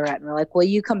Bachelorette, and they're like, "Will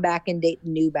you come back and date the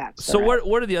new Bachelorette?" So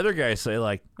what did the other guys say?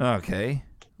 Like, okay,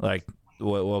 like,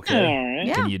 well, okay, All right.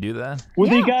 Yeah. can you do that? Well,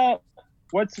 they Yeah. got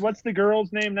what's the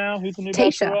girl's name now? Who's the new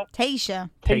Tasha. Bachelorette?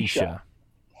 Tasha.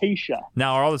 Tasha.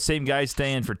 Now, are all the same guys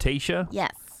staying for Tasha?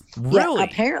 Yes. Really? Yeah,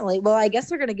 apparently. Well, I guess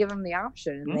they're going to give them the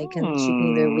option. They can. She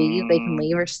can either leave. They can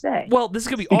leave or stay. Well, this is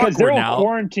gonna be Because they're awkward all now.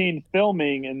 quarantined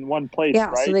filming in one place, Yeah,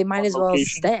 right? so they might One as well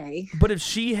location. stay. But if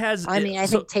she has, I mean, I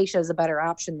so think Tasha is a better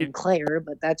option than Claire,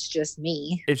 but that's just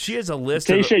me. if she has a Is list,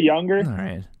 Tasha younger? all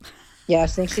right. Yeah, I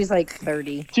think she's like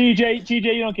 30, TJ,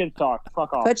 you don't get to talk.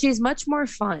 Fuck off. but she's much more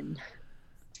fun.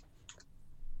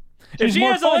 If She's she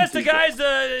more has a fun, list of TJ.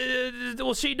 guys,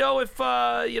 will she know if they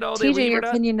TJ, leave your or not?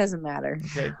 opinion doesn't matter.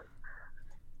 Okay.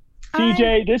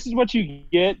 TJ, this is what you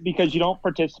get because you don't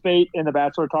participate in the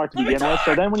Bachelor Talk to begin with.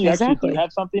 So then when you actually Exactly. do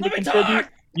have something to contribute,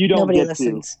 you don't Nobody get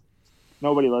listens. to.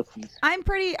 Nobody listens.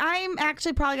 I'm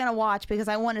actually probably going to watch because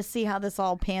I want to see how this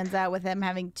all pans out with him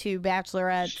having two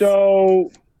bachelorettes.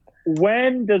 So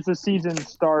when does the season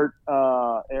start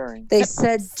airing? They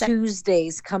said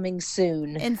Tuesdays coming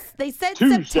soon. And they said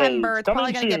Tuesdays, September. It's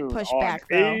probably coming going to get soon pushed on back,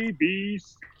 though. ABC.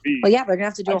 Well, yeah, they're gonna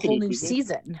have to do I a could whole do new TV.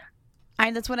 season.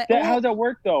 That's what How does that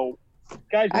work, though?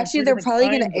 Guys, we're Actually, in they're different probably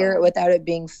time gonna air it zones. without it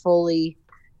being fully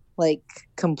like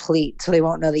complete, so they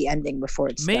won't know the ending before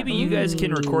it's Maybe done. you guys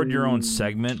can record your own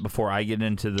segment before I get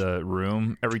into the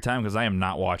room every time because I am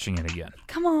not watching it again.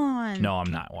 Come on. No,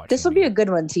 I'm not watching. This will be a good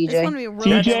one, TJ. This one will be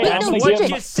really TJ, good. I'm That's gonna what give you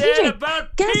my- said TJ,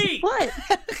 about Guess Pete. what?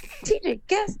 TJ,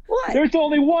 guess what? There's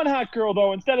only one hot girl,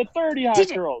 though, instead of 30 hot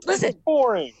TJ, girls. listen. It's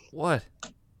boring. What?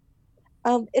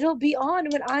 It'll be on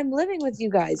when I'm living with you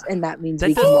guys, and that means That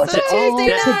we can doesn't- watch it all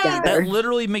Tuesday night. together. That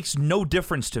literally makes no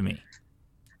difference to me.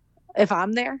 If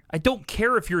I'm there, I don't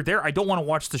care if you're there. I don't want to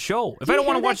watch the show. If Do I you don't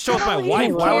want hear to watch the that? show with my Oh, he wife,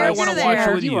 don't why would I care want if to you're watch it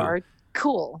there. with you? are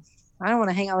cool. I don't want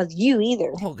to hang out with you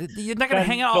either. Oh, you're not gonna Then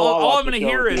hang out. Phil, I'll All watch I'm gonna the show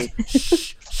hear is with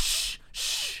shh, shh,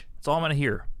 shh. That's all I'm gonna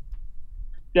hear.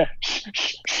 Yeah.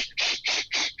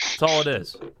 That's all it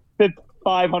is.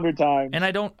 500 times. And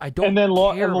I don't. And then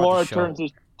Laura about the show.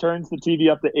 turns the TV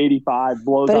up to 85,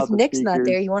 blows But out if the Nick's not speakers.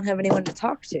 there, you won't have anyone to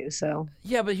talk to. So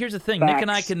Yeah, but here's the thing. Nick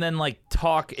and I Facts. can then like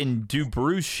talk and do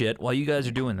Bruce shit while you guys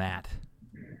are doing that.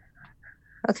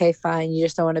 okay, fine. You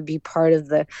just don't want to be part of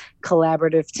the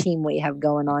collaborative team we have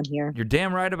going on here. You're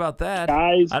damn right about that.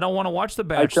 Guys, I don't want to watch The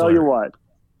Bachelor. I tell you what,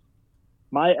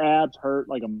 my abs hurt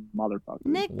like a motherfucker.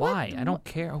 Nick, Why? I don't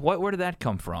care. Where did that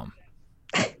come from?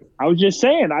 I was just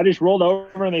saying, I just rolled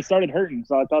over and they started hurting,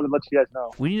 so I thought I'd let you guys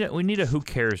know. We need a who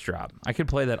cares drop. I could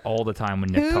play that all the time when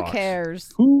Nick Who talks.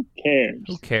 cares? Who cares?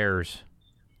 Who cares?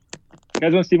 You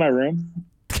guys want to see my room?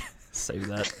 Save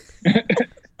that.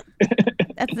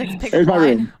 That's Nick's pickup There's my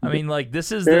line. room. I mean, like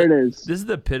this is There the it is. this is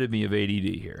the epitome of ADD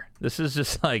here. This is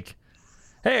just like,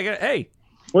 hey,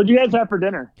 What did you guys have for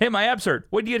dinner? hey, my absurd.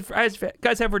 What do you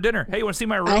guys have for dinner? Hey, you want to see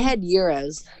my room? I had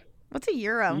euros. What's a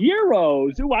euro?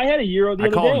 Euros. Ooh, I had a euro the I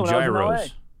other call day them when I was in LA.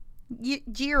 gyros.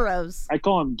 Gyros. I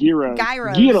call them gyros.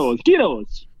 Gyros.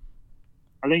 Gyros.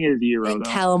 I think it is euro And though.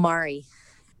 calamari.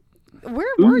 Where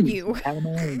were Ooh, you?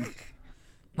 calamari.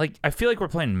 Like I feel like we're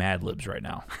playing Mad Libs right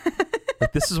now.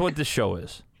 Like this is what this show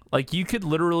is. Like you could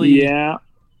literally Yeah.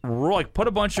 put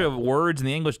a bunch of words in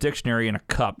the English dictionary in a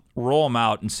cup, roll them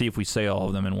out, and see if we say all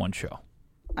of them in one show.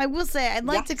 I will say I'd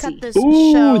like to cut this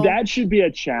Ooh, show that should be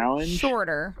a challenge.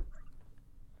 shorter.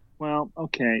 Well,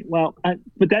 okay. Well,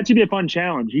 but that should be a fun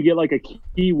challenge. You get like a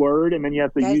key word, and then you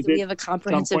have to Guys, use do it. we have a at some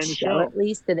comprehensive point in the show show. at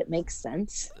least? Did it make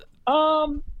sense?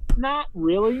 Not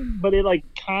really, but it like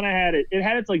kind of had it. It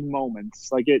had its like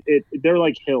moments. Like they're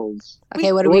like hills.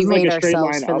 Okay, what It do we wasn't like rate a straight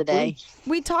ourselves line for the day? upwards.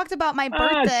 We talked about my I'd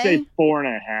birthday. say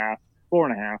 4.5.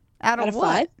 4.5. Out Out of of what?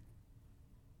 5?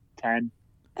 10.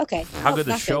 Okay. How Oh, good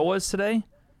the not show was today?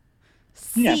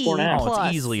 Yeah, C 4.5. Oh, plus.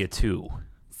 it's easily a 2.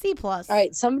 C plus. All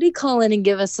right, somebody call in and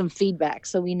give us some feedback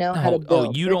so we know how to Oh,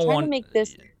 build. you We're don't trying want to make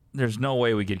this. There's no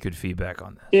way we get good feedback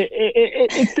on this.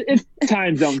 It's a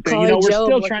time zone thing. Colin You know, we're Joe, I'm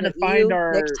still looking trying to at find you.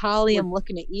 our. Nick Tolley, I'm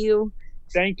looking at you.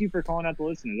 Thank you for calling out the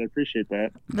listeners. I appreciate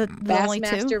that. The only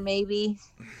Bassmaster, two. maybe.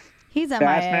 He's MIA.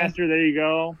 Bassmaster, there you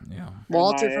go. Yeah.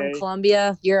 Walter MIA. from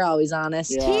Columbia, you're always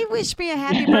honest. Yeah. He wished me a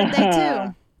happy birthday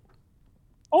too.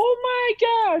 Oh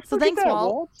my gosh! So look at thanks, that,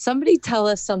 Walt. Somebody tell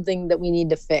us something that we need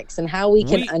to fix and how we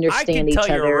can I can understand each tell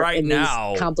you other right in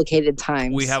now, these complicated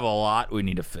times. We have a lot we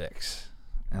need to fix.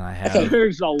 And I have Okay.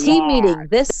 There's a team lot. meeting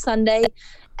this Sunday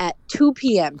at 2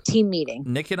 p.m. Team meeting.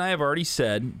 Nick and I have already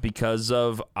said, because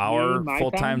of our my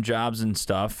full-time time? jobs and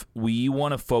stuff, we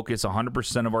want to focus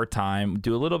 100% of our time,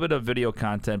 do a little bit of video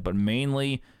content, but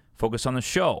mainly focus on the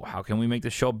show. How can we make the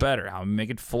show better? How can we make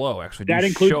it flow? Actually, do That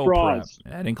includes show bras.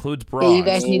 prep. That includes bras. Yeah, you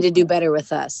guys need to do better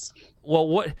with us. Well,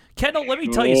 what, Kendall? Let me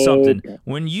tell you Okay. something.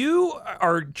 When you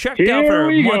are checked out Here for a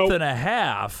we month go. and a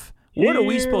half, what are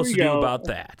we Here supposed to we do go. about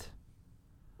that?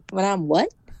 When I'm what?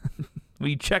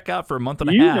 We check out for a month and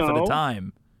a You half at know. a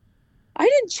time. I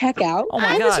didn't check out. Oh my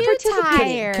I was God. participating.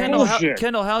 Tired. Kendall, Bullshit.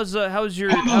 Kendall, how's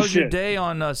your Bullshit. day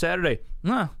on Saturday?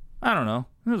 I don't know.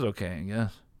 It was okay, I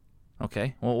guess.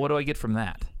 Okay. Well, what do I get from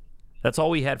that? That's all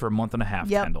we had for a month and a half,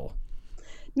 Yep. Kendall.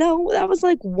 No, that was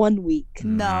like 1 week.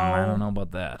 No. I don't know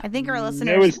about that. I think our It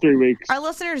listeners was 3 weeks. our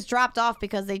listeners dropped off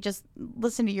because they just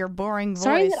listened to your boring voice.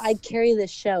 Sorry that I carry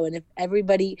this show, and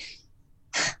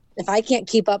if I can't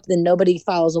keep up, then nobody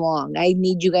follows along. I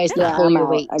need you guys to Yeah, pull I'm your out.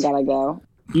 weight. I gotta go.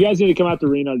 You guys need to come out to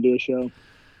Reno to do a show.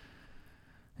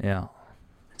 Yeah,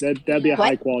 That'd be a What?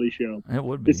 high quality show. it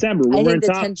would be. December. I When we're in think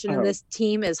the top. tension in this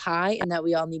team is high, and that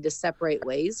we all need to separate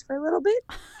ways for a little bit.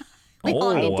 We all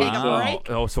Oh, need to take a wow. break.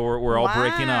 Oh, so we're all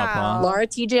breaking up, huh? Wow. Laura,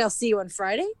 TJ, I'll see you on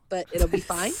Friday, but it'll be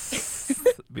fine.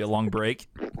 Be a long break.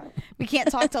 We can't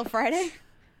talk till Friday.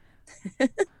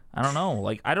 I don't know.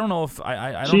 Like, I don't know if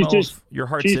I don't She's know just- if your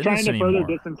heart's She's in trying this to anymore. further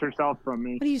distance herself from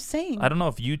me. What are you saying? I don't know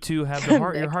if you two have the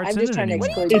heart. Your Nick, heart's I'm in just it trying to anymore.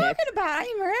 What are you exclude Nick. talking about? I'm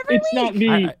here every It's week. not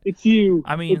me. I- It's you.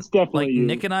 I mean, it's definitely like you.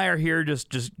 Nick and I are here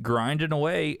just grinding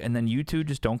away, and then you two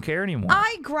just don't care anymore.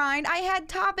 I grind. I had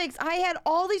topics. I had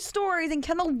all these stories, and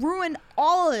Kendall ruined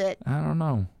all of it. I don't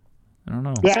know.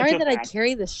 Yeah, Sorry it's that I just-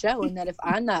 carry the show, and that if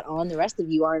I'm not on, the rest of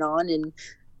you aren't on, and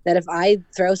that if I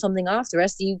throw something off, the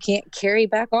rest of you can't carry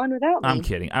back on without me. I'm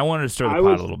kidding. I wanted to stir the I pot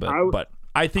was- a little bit, I- but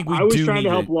I think we I was do trying need to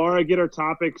help Laura get her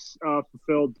topics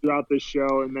fulfilled throughout this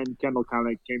show, and then Kendall kind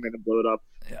of came in and blew it up.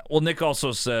 Well, Nick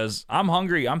also says, "I'm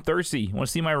hungry. I'm thirsty. Want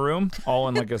to see my room?" All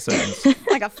in like a sentence.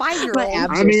 Like a My 5-year-old.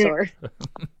 abs I are mean- sore.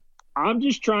 I'm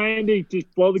just trying to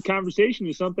just blow the conversation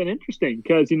to something interesting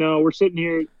because, we're sitting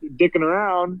here dicking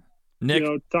around, Nick,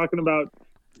 talking about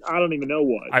I don't even know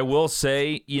what. I will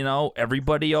say,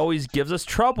 everybody always gives us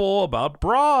trouble about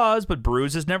bras, but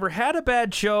Bruce has never had a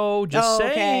bad show. Just Oh,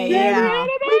 okay, saying. yeah.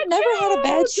 We've never had a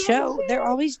bad show. They're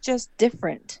always just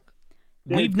different.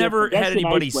 We've They're never different. had That's a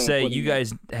anybody nice way of say putting you it.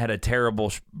 guys had a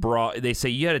terrible bra. They say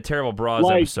you had a terrible bras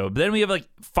Like- episode, but then we have like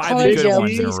 5 Caller good Joe,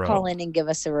 ones in a please row. call in and give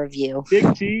us a review.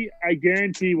 Big T, I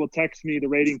guarantee, will text me the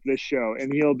rating for this show,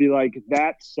 and he'll be like,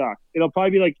 "That sucked." It'll probably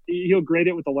be like he'll grade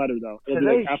it with a letter though. It'll be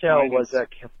like, Today's F show minus. was a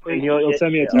complete And he'll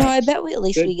send me a shit text. No, I bet we at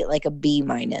least Good. we get like a B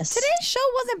minus. Today's show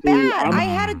wasn't Dude, bad. I'm- I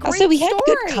had a I'll great say we had story.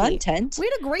 good content. We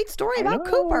had a great story I about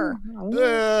know.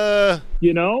 Cooper.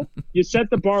 You set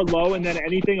the bar low, and then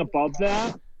anything above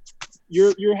that,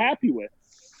 you're happy with.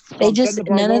 So They I'm just setting the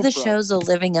bar none low of the for us. shows are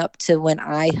living up to when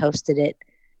I hosted it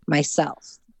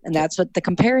myself. And that's what the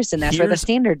comparison, that's where the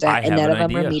standard's I at. And have none an of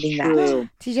them are idea. meeting that. True.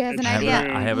 TJ has an I have idea.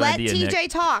 an- I have an Let idea, TJ Nick.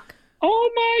 talk.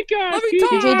 Oh my God! Let me TJ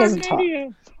TJ doesn't has an talk. idea.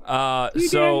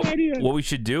 So has an idea. what we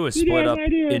should do is TJ split has up an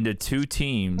idea. into 2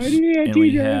 teams, Idea, and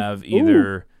we TJ. have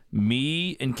either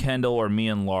me and Kendall or me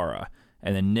and Laura.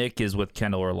 And then Nick is with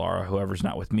Kendall or Laura, whoever's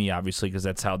not with me, obviously, because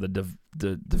that's how the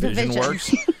division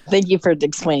works. Thank you for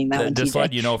explaining that one, Just TJ.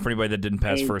 let you know for anybody that didn't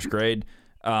pass first grade.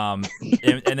 And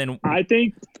then I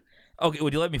think. okay,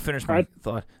 would you let me finish my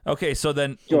thought? Okay, so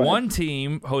then one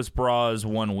team hosts bras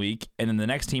one week, and then the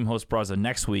next team hosts bras the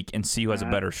next week, and see who has a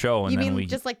better show. And You then mean we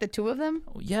just like the 2 of them?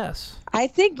 yes. I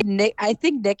think Nick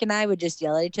and I would just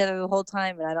yell at each other the whole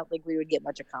time, and I don't think we would get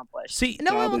much accomplished. See,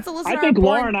 No one wants to listen I to think our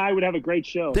Laura boring- and I would have a great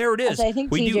show. there it is. So I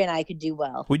think we TJ do, and I could do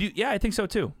well. we do. Yeah, I think so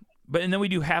too. But and then we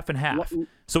do half and half.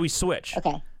 So we switch.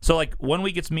 Okay. So like 1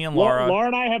 week it's me and Laura. Laura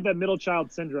and I have that middle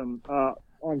child syndrome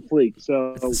on fleek.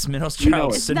 So It's middle you know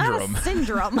child it. syndrome. Not a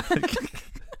syndrome.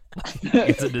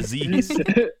 It's a disease.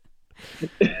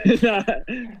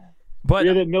 But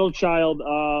you're the middle child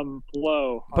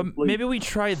flow. But maybe we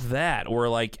try that, where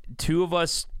like 2 of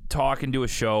us talk and do a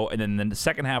show, and then the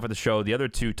second half of the show, the other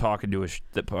 2 talk and do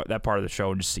that part of the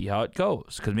show, and just see how it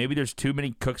goes. Because maybe there's too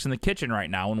many cooks in the kitchen right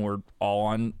now, and we're all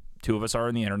on. 2 of us are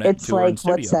on the internet. It's 2 are in like,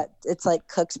 studio. what's that? It's like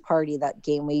Cook's Party, that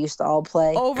game we used to all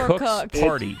play. Cook's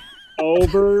Party.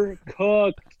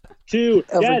 Overcooked. 2.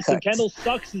 Yes, and Overcooked. Kendall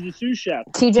sucks as a sous chef.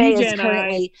 TJ is and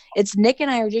currently, it's Nick and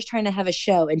I are just trying to have a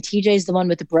show, and TJ's the one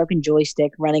with the broken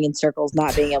joystick running in circles,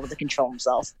 not being able to control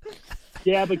himself.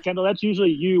 Yeah, but Kendall, that's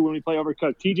usually you when we play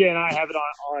Overcooked. TJ and I have it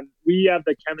on we have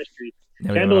the chemistry. Yeah, we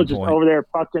have it Kendall on is just point. over there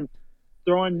fucking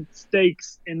throwing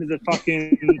steaks into the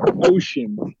fucking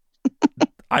ocean.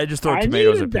 I just throw I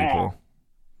tomatoes at needed that. people.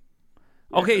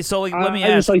 Okay, so like, let me I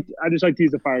ask. just like to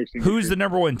use the fire extinguisher. Who's the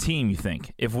number 1 team, you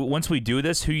think? Once we do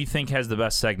this, who you think has the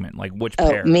best segment? Like, which Oh,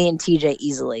 pair? me and TJ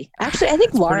easily. Actually, I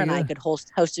think Laura pretty and I good. could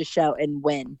host a show and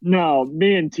win. No,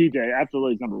 me and TJ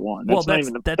absolutely is number 1. That's not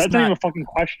even that's not even a fucking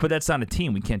question. But that's not a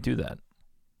team. We can't do that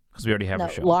because we already have No, a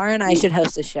show. Laura and I should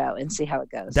host a show and see how it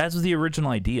goes. That's the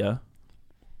original idea.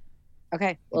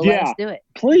 Okay, well, let us do it.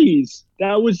 Please.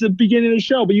 That was the beginning of the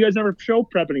show, but you guys never show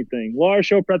prep anything. Laura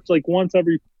show preps like once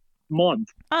every month.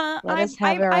 Let us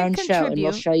have our own show, and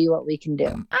we'll show you what we can do.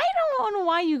 I don't know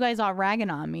why you guys are ragging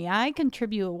on me. I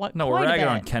contribute what No, quite we're a ragging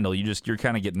bit. on Kendall. You're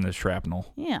kind of getting the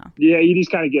shrapnel. Yeah. Yeah, you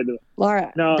just kind of get it.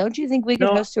 Laura, No. don't you think we could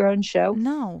No. host our own show?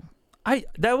 No.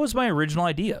 That was my original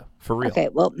idea, for real. Okay,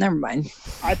 well, never mind.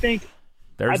 I think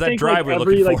There's I that think, drive like, we're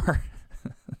every, looking like- for.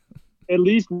 at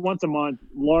least once a month,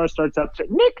 Laura starts up saying,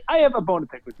 Nick, I have a bone to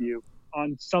pick with you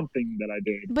on something that I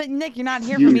did. But Nick, you're not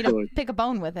here for me to Usually. pick a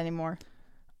bone with anymore.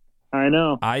 I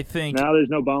know. I think Now there's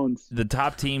no bones. the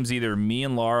top team's either me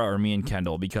and Laura or me and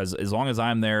Kendall, because as long as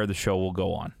I'm there, the show will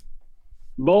go on.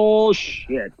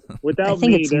 Bullshit. Without I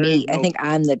think me, it's there is me. I no- think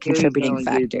I'm the there is no contributing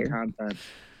engaging factor. Content.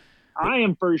 I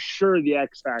am for sure the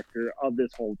X factor of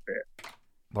this whole bit.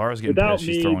 Laura's getting Without pissed.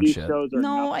 She's me, throwing these shit. shows are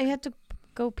No, nothing. I had to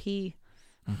go pee.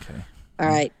 Okay. All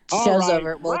right, All show's right,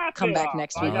 over. We'll wrap come it back up.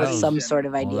 next I week got with you, some Jimmy. sort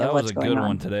of idea Well, that of was what's a going good on.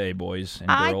 one today, boys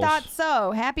and I girls. thought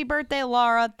so. Happy birthday,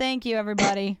 Laura. Thank you,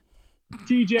 everybody.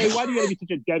 TJ, why do you gotta be such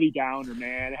a Debbie Downer,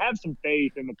 man? Have some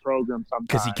faith in the program sometimes.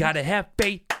 Because you gotta have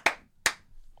faith.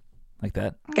 Like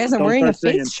that. Guys, I'm Don't wearing a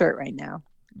start Faith singing. shirt right now.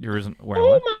 Yours wearing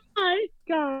Oh what? my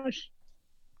gosh.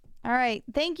 All right.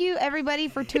 Thank you, everybody,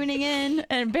 for tuning in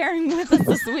and bearing with us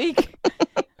this week.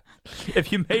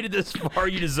 If you made it this far,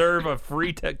 you deserve a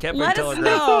free Cafe Let us Telegraph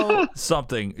know.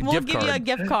 something. We'll gift give card. you a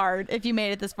gift card if you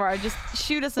made it this far. Just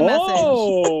shoot us a message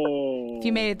Oh. if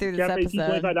you made it through this Cafe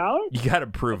episode. $25? You gotta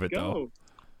prove it, though. Go.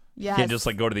 Yes. You can't just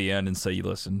like go to the end and say you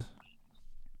listened.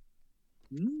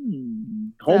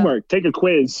 Homework. Take a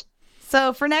quiz.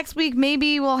 So for next week,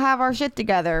 maybe we'll have our shit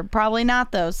together. Probably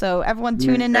not, though. So everyone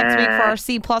tune in next week for our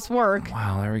C+ work.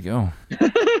 Wow, there we go.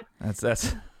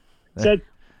 Set-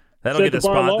 That'll set get the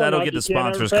bar low that'll enough, get the you can't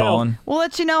ever sponsors fail. calling. We'll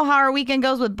let you know how our weekend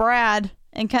goes with Brad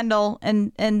and Kendall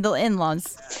and the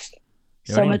in-laws.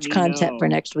 So much content for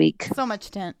next week. So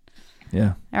much tent.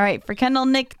 Yeah. All right. For Kendall,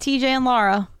 Nick, TJ, and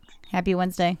Laura, happy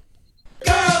Wednesday.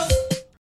 Girls